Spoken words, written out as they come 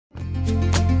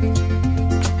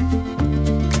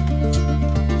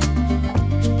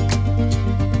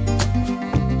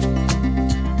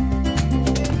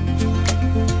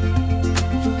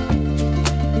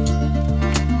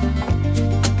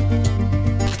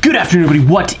Good afternoon,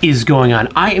 everybody. What is going on?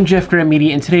 I am jeffgrantMEDIA.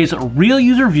 In today's real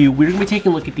user review, we're going to be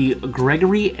taking a look at the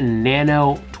Gregory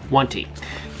Nano 20.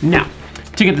 Now,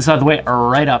 to get this out of the way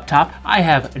right up top, I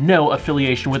have no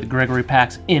affiliation with the Gregory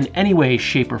packs in any way,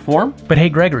 shape, or form. But hey,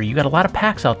 Gregory, you got a lot of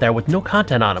packs out there with no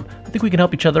content on them. I think we can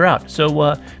help each other out. So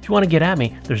if you want to get at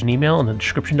me, there's an email in the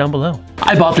description down below.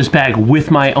 I bought this bag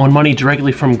with my own money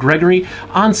directly from Gregory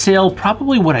on sale,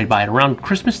 probably what I'd buy it around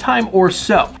Christmas time or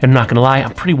so. And I'm not gonna lie,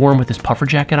 I'm pretty warm with this puffer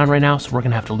jacket on right now, so we're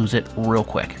gonna have to lose it real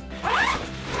quick.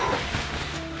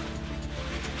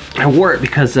 I wore it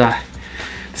because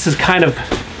this is kind of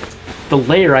the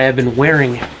layer I have been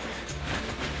wearing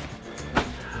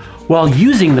while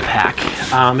using the pack.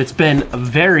 It's been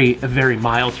very, very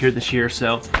mild here this year,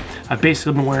 so I've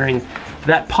basically been wearing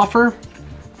that puffer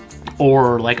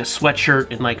or like a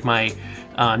sweatshirt and like my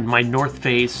North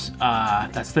Face,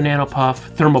 that's the Nano Puff,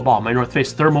 thermal ball, my North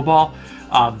Face thermal ball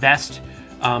vest.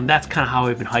 That's kind of how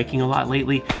I've been hiking a lot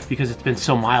lately because it's been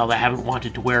so mild. I haven't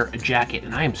wanted to wear a jacket,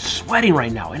 and I am sweating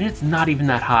right now, and it's not even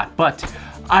that hot, but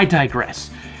I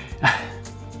digress.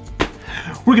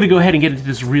 We're gonna go ahead and get into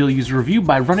this real user review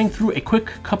by running through a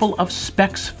quick couple of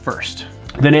specs first.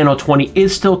 The Nano 20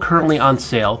 is still currently on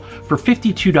sale. For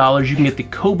 $52, you can get the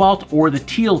cobalt or the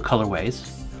teal colorways.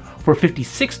 For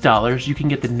 $56, you can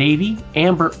get the navy,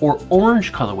 amber, or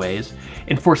orange colorways.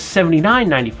 And for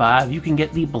 $79.95, you can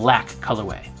get the black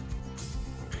colorway.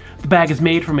 The bag is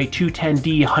made from a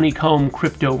 210D honeycomb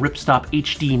crypto ripstop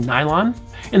HD nylon,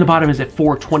 and the bottom is a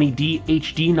 420D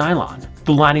HD nylon.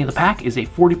 The lining of the pack is a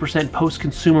 40%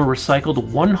 post-consumer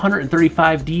recycled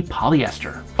 135D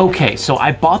polyester. Okay, so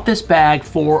I bought this bag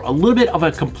for a little bit of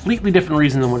a completely different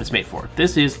reason than what it's made for.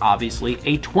 This is obviously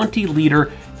a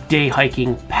 20-liter day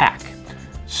hiking pack.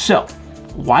 So,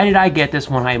 why did I get this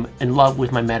when I'm in love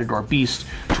with my Matador Beast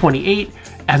 28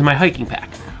 as my hiking pack?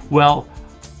 Well,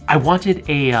 I wanted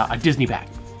a Disney bag.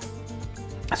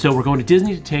 So we're going to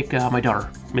Disney to take my daughter,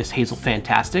 Miss Hazel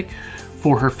Fantastic,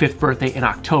 for her 5th birthday in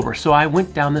October. So I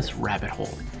went down this rabbit hole,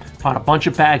 found a bunch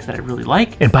of bags that I really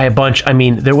like. And by a bunch, I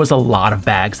mean, there was a lot of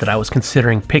bags that I was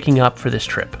considering picking up for this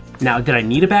trip. Now, did I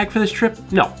need a bag for this trip?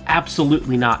 No,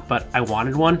 absolutely not, but I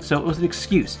wanted one, so it was an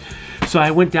excuse. So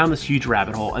I went down this huge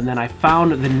rabbit hole, and then I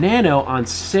found the Nano on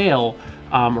sale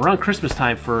around Christmas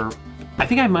time for, I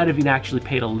think I might have even actually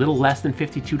paid a little less than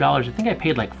 $52. I think I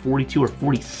paid like $42 or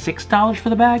 $46 for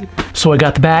the bag. So I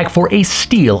got the bag for a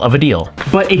steal of a deal.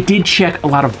 But it did check a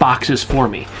lot of boxes for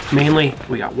me. Mainly,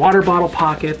 we got water bottle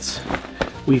pockets,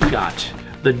 we've got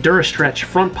the Durastretch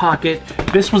front pocket.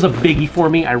 This was a biggie for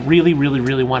me. I really, really,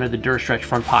 really wanted the Durastretch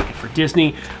front pocket for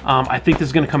Disney. I think this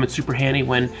is gonna come in super handy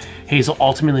when Hazel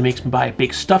ultimately makes me buy a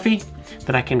big stuffy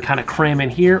that I can kind of cram in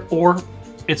here, or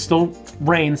it still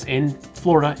rains in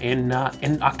Florida in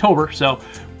October, so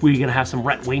we're gonna have some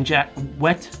wet rain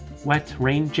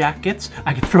jackets.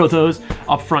 I could throw those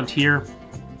up front here.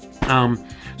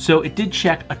 So it did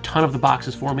check a ton of the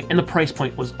boxes for me, and the price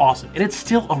point was awesome, and it's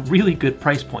still a really good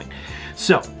price point.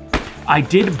 So I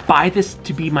did buy this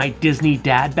to be my Disney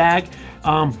dad bag,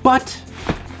 but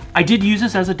I did use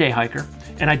this as a day hiker,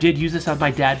 and I did use this as my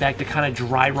dad bag to kind of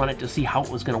dry run it to see how it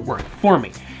was gonna work for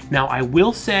me. Now I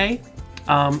will say,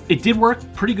 it did work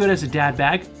pretty good as a dad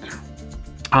bag.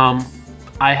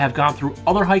 I have gone through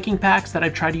other hiking packs that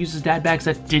I've tried to use as dad bags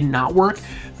that did not work.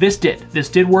 This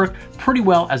did work pretty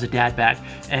well as a dad bag,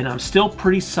 and I'm still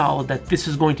pretty solid that this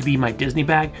is going to be my Disney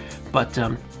bag, but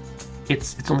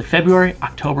it's only February,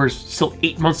 October's still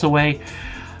 8 months away.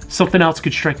 Something else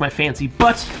could strike my fancy,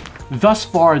 but thus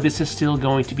far, this is still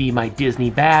going to be my Disney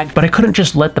bag, but I couldn't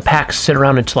just let the pack sit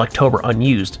around until October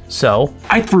unused, so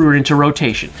I threw it into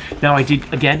rotation. Now I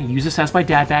did, again, use this as my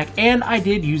dad bag, and I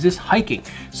did use this hiking.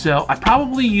 So I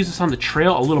probably use this on the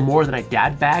trail a little more than I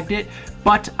dad bagged it,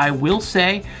 but I will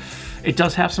say it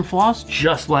does have some flaws,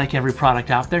 just like every product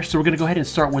out there. So we're gonna go ahead and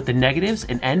start with the negatives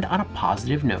and end on a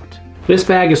positive note. This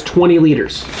bag is 20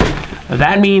 liters.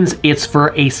 That means it's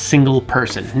for a single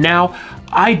person. Now,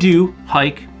 I do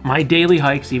hike my daily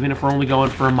hikes, even if we're only going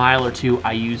for a mile or two.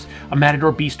 I use a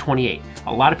Matador Beast 28.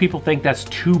 A lot of people think that's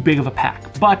too big of a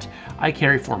pack, but I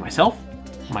carry for myself,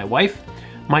 my wife,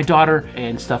 my daughter,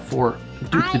 and stuff for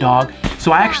Duke the dog.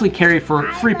 So I actually carry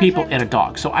for 3 people and a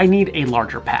dog, so I need a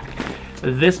larger pack.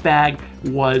 This bag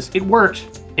it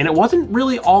worked, and it wasn't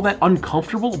really all that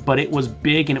uncomfortable, but it was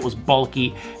big and it was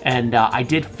bulky, and I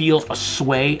did feel a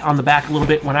sway on the back a little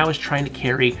bit when I was trying to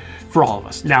carry for all of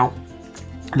us. Now,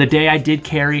 the day I did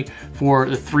carry for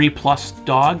the 3+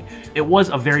 dog, it was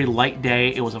a very light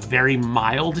day. It was a very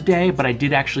mild day, but I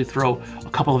did actually throw a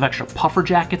couple of extra puffer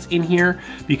jackets in here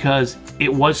because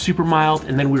it was super mild,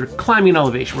 and then we were climbing an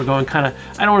elevation. We're going kind of,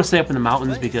 I don't want to say up in the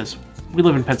mountains because we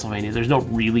live in Pennsylvania. There's no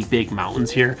really big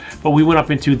mountains here, but we went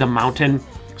up into the mountain.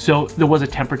 So there was a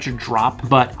temperature drop,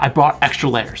 but I brought extra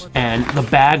layers and the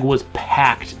bag was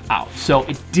packed out. So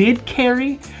it did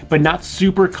carry, but not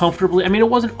super comfortably. I mean, it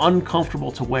wasn't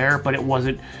uncomfortable to wear, but it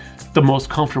wasn't the most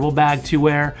comfortable bag to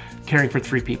wear, carrying for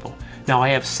 3 people. Now I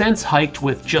have since hiked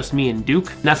with just me and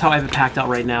Duke. That's how I have it packed out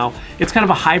right now. It's kind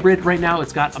of a hybrid right now.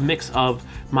 It's got a mix of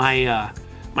my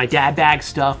my dad bag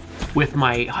stuff with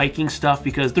my hiking stuff,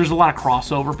 because there's a lot of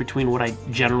crossover between what I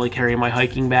generally carry in my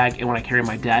hiking bag and what I carry in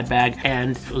my dad bag.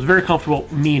 And it was very comfortable,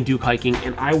 me and Duke hiking,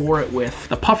 and I wore it with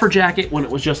the puffer jacket when it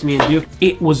was just me and Duke.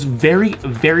 It was very,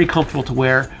 very comfortable to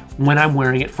wear when I'm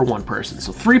wearing it for 1 person.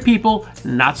 So 3 people,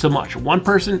 not so much. 1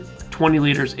 person, 20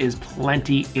 liters is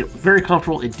plenty. It was very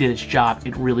comfortable, it did its job,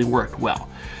 it really worked well.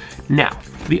 Now,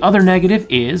 the other negative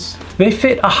is they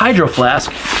fit a hydro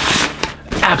flask,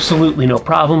 absolutely no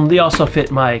problem. They also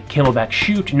fit my Camelback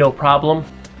chute, no problem.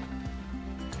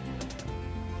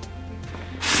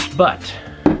 But,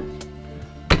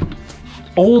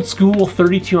 old school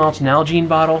 32-ounce Nalgene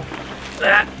bottle,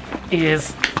 that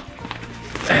is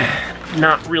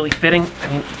not really fitting. I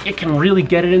mean, it can really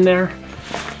get it in there,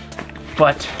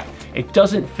 but it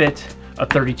doesn't fit a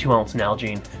 32-ounce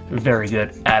Nalgene very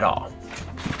good at all.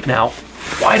 Now,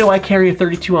 why do I carry a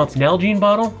 32-ounce Nalgene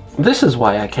bottle? This is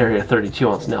why I carry a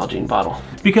 32-ounce Nalgene bottle.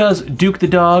 Because Duke the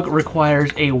dog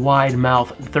requires a wide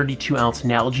mouth 32-ounce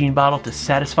Nalgene bottle to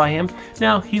satisfy him.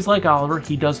 Now, he's like Oliver,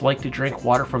 he does like to drink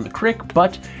water from the creek,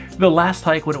 but the last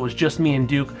hike when it was just me and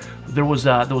Duke, there was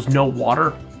no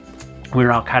water. We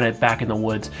were out kind of back in the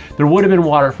woods. There would have been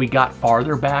water if we got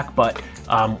farther back, but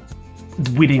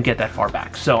we didn't get that far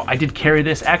back. So I did carry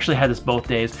this, actually had this both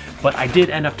days, but I did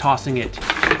end up tossing it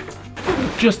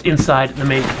just inside the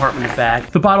main compartment bag.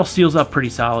 The bottle seals up pretty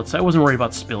solid, so I wasn't worried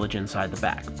about spillage inside the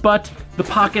bag. But the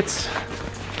pockets,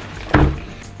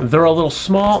 they're a little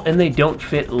small and they don't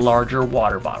fit larger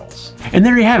water bottles. And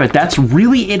there you have it. That's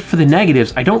really it for the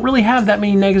negatives. I don't really have that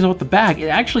many negatives with the bag. It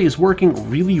actually is working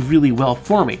really, really well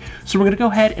for me. So we're gonna go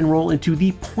ahead and roll into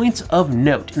the points of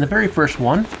note. And the very first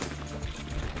one,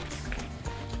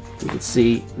 you can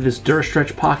see this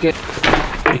Durastretch pocket.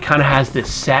 It kind of has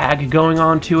this sag going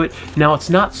on to it. Now it's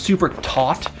not super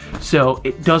taut, so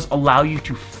it does allow you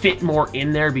to fit more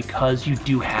in there because you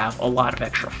do have a lot of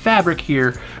extra fabric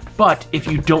here. But if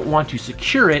you don't want to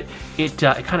secure it, it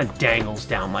kind of dangles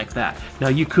down like that. Now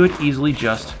you could easily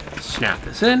just snap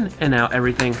this in, and now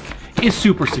everything is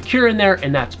super secure in there,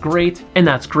 and that's great,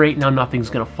 Now nothing's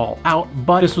gonna fall out,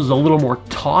 but this was a little more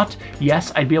taut.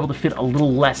 Yes, I'd be able to fit a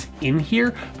little less in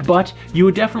here, but you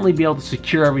would definitely be able to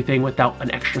secure everything without an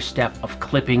extra step of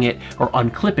clipping it or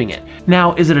unclipping it.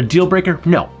 Now, is it a deal breaker?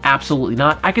 No, absolutely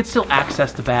not. I could still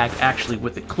access the bag actually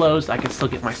with it closed. I could still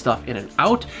get my stuff in and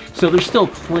out, so there's still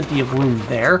plenty of room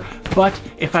there. But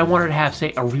if I wanted to have,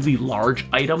 say, a really large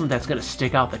item that's gonna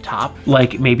stick out the top,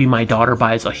 like maybe my daughter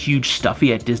buys a huge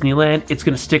stuffy at Disneyland, it's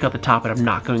gonna stick out the top and I'm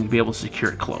not going to be able to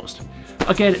secure it closed.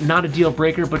 Again, not a deal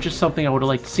breaker, but just something I would have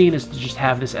liked to see is to just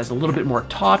have this as a little bit more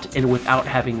taut and without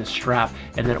having this strap,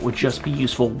 and then it would just be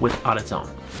useful on its own.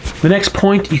 The next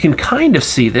point, you can kind of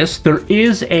see this. There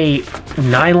is a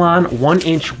nylon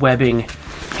 1-inch webbing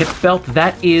hip belt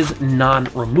that is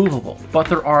non-removable, but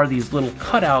there are these little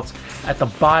cutouts at the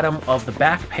bottom of the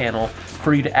back panel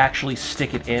for you to actually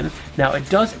stick it in. Now it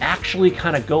does actually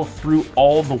kind of go through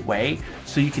all the way,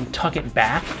 so you can tuck it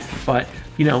back, but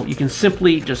you know, you can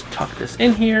simply just tuck this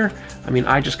in here. I mean,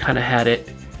 I just kind of had it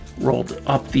rolled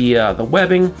up the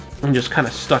webbing and just kind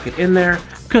of stuck it in there.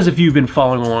 Because if you've been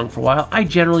following along for a while, I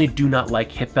generally do not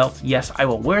like hip belts. Yes, I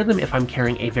will wear them if I'm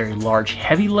carrying a very large,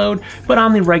 heavy load, but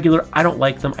on the regular, I don't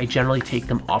like them. I generally take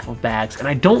them off of bags, and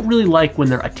I don't really like when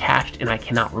they're attached and I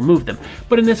cannot remove them.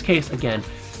 But in this case, again,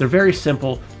 they're very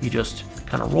simple. You just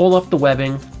kind of roll up the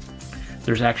webbing.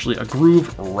 There's actually a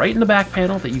groove right in the back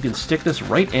panel that you can stick this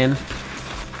right in.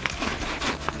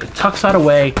 It tucks out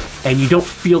away, and you don't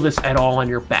feel this at all on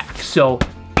your back. So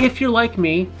if you're like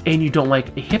me and you don't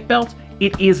like a hip belt,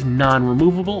 it is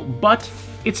non-removable, but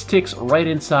it sticks right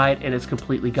inside and it's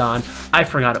completely gone. I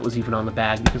forgot it was even on the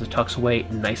bag because it tucks away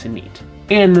nice and neat.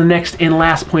 And the next and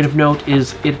last point of note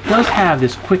is it does have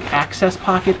this quick access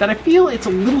pocket that I feel it's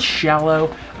a little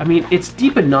shallow. I mean, it's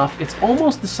deep enough. It's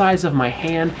almost the size of my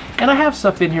hand, and I have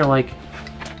stuff in here like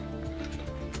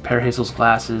a pair of Hazel's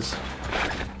glasses.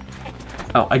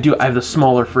 Oh, I have the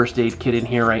smaller first aid kit in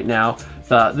here right now.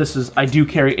 I do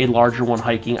carry a larger one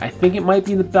hiking. I think it might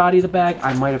be in the body of the bag.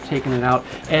 I might have taken it out.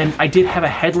 And I did have a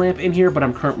headlamp in here, but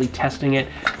I'm currently testing it.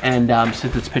 And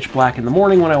since it's pitch black in the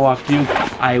morning when I walk through,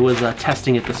 I was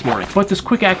testing it this morning. But this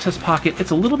quick access pocket,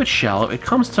 it's a little bit shallow. It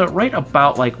comes to right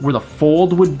about like where the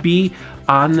fold would be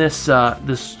on this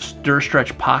this stir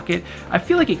stretch pocket. I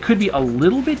feel like it could be a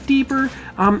little bit deeper.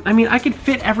 I mean, I could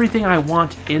fit everything I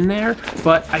want in there,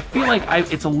 but I feel like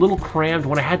it's a little crammed.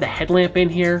 When I had the headlamp in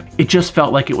here, it just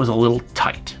felt like it was a little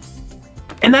tight.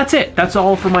 And that's it. That's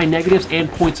all for my negatives and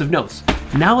points of notes.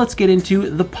 Now let's get into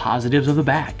the positives of the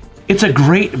bag. It's a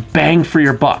great bang for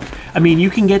your buck. I mean, you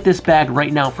can get this bag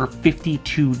right now for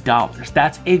 $52.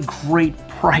 That's a great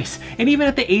price. And even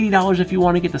at the $80, if you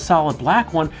want to get the solid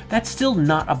black one, that's still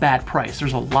not a bad price.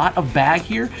 There's a lot of bag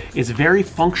here. It's very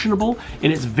functional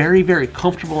and it's very, very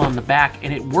comfortable on the back,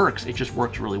 and it works. It just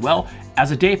works really well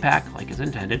as a day pack, like it's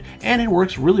intended, and it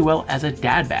works really well as a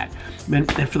dad bag.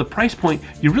 And for the price point,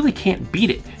 you really can't beat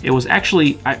it. It was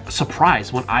actually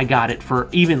surprised when I got it for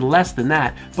even less than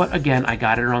that, but again, I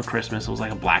got it around Christmas. It was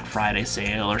like a Black Friday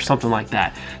sale or something like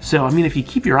that. So, I mean, if you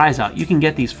keep your eyes out, you can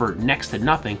get these for next to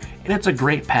nothing, and it's a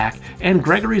great pack, and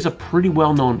Gregory's a pretty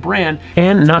well-known brand,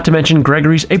 and not to mention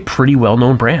Gregory's a pretty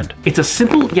well-known brand. It's a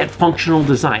simple yet functional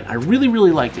design. I really,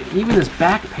 really liked it. And even this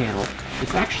back panel,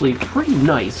 it's actually pretty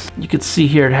nice. You can see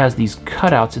here it has these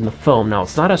cutouts in the foam. Now,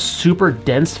 it's not a super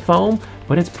dense foam,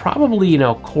 but it's probably, you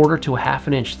know, 1/4 to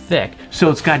 1/2 inch thick.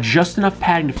 So it's got just enough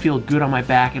padding to feel good on my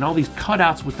back, and all these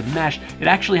cutouts with the mesh, it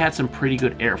actually had some pretty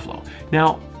good airflow.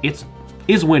 Now, it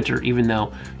is winter, even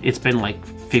though it's been like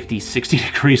 50, 60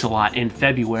 degrees a lot in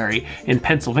February in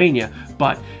Pennsylvania,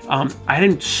 but I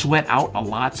didn't sweat out a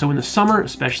lot. So in the summer,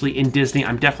 especially in Disney,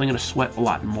 I'm definitely gonna sweat a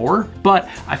lot more, but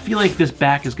I feel like this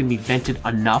back is gonna be vented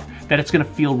enough that it's gonna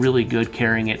feel really good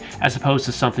carrying it, as opposed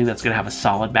to something that's gonna have a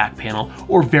solid back panel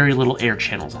or very little air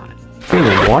channels on it. In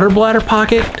the water bladder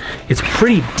pocket, it's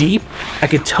pretty deep. I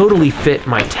could totally fit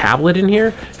my tablet in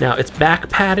here. Now, it's back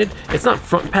padded. It's not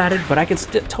front padded, but I can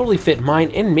totally fit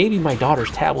mine and maybe my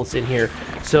daughter's tablets in here.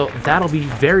 So that'll be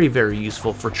very, very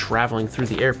useful for traveling through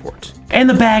the airport. And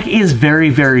the bag is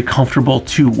very, very comfortable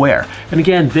to wear. And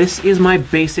again, this is my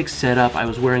basic setup. I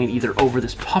was wearing it either over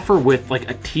this puffer with like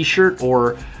a t-shirt,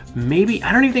 or maybe,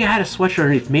 I don't even think I had a sweatshirt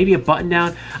underneath, maybe a button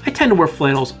down. I tend to wear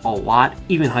flannels a lot,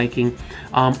 even hiking,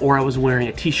 or I was wearing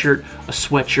a t-shirt, a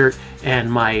sweatshirt,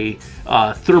 and my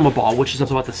thermoball, which is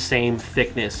about the same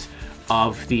thickness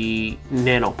of the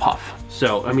Nano Puff.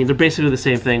 So, I mean, they're basically the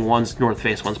same thing. One's North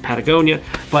Face, one's Patagonia,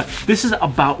 but this is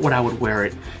about what I would wear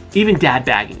it. Even dad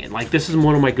bagging it. Like, this is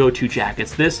one of my go-to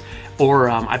jackets. This, or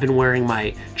I've been wearing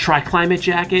my Tri-Climate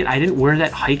jacket. I didn't wear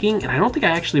that hiking, and I don't think I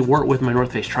actually wore it with my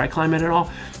North Face Tri-Climate at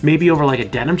all. Maybe over like a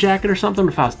denim jacket or something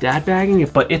if I was dad bagging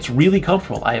it, but it's really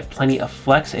comfortable. I have plenty of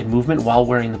flex and movement while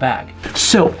wearing the bag.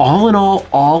 So all in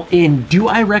all in, do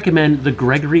I recommend the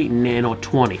Gregory Nano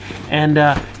 20? And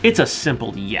it's a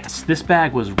simple yes. This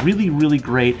bag was really, really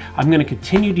great. I'm gonna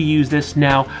continue to use this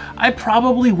now. I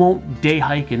probably won't day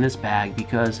hike in this bag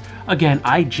because, again,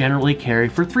 I generally carry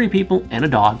for 3 people and a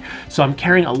dog. So I'm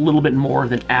carrying a little bit more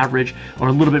than average, or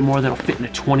a little bit more that'll fit in a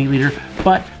 20 liter,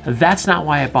 but that's not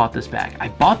why I bought this bag. I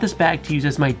bought this bag to use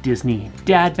as my Disney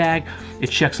dad bag. It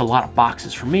checks a lot of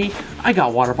boxes for me. I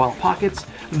got water bottle pockets.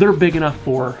 They're big enough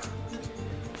for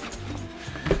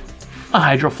a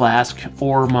hydro flask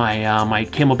or my my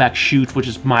Camelback chute, which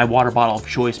is my water bottle of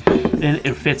choice, and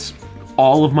it fits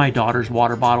all of my daughter's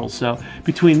water bottles. So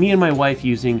between me and my wife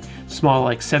using small,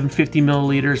 like 750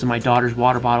 milliliters, and my daughter's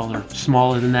water bottles are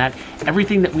smaller than that,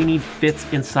 everything that we need fits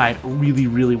inside really,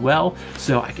 really well.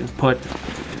 So I can put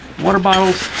water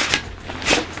bottles.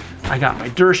 I got my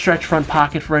Durastretch front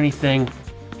pocket for anything.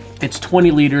 It's 20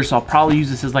 liters, so I'll probably use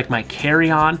this as like my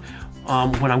carry-on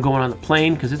when I'm going on the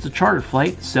plane, because it's a charter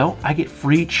flight, so I get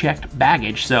free checked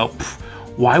baggage. So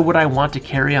why would I want to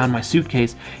carry on my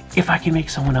suitcase if I can make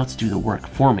someone else do the work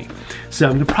for me? So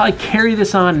I'm gonna probably carry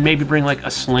this on and maybe bring like a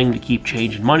sling to keep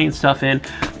change and money and stuff in,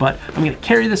 but I'm gonna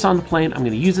carry this on the plane. I'm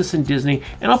gonna use this in Disney,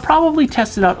 and I'll probably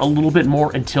test it out a little bit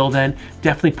more until then.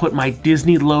 Definitely put my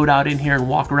Disney loadout in here and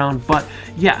walk around. But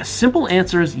yeah, simple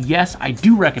answer is yes, I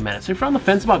do recommend it. So if you're on the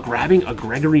fence about grabbing a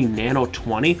Gregory Nano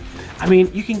 20, I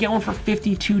mean, you can get one for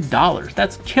 $52.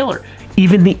 That's killer.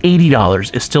 Even the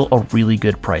 $80 is still a really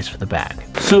good price for the bag.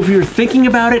 So if you're thinking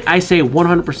about it, I say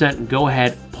 100% go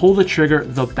ahead, pull the trigger.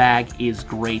 The bag is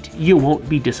great. You won't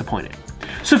be disappointed.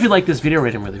 So if you like this video,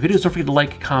 rate and review the videos, don't forget to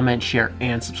like, comment, share,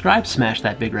 and subscribe. Smash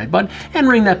that big red button and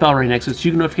ring that bell right next to it so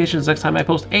you get notifications next time I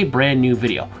post a brand new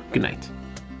video. Good night.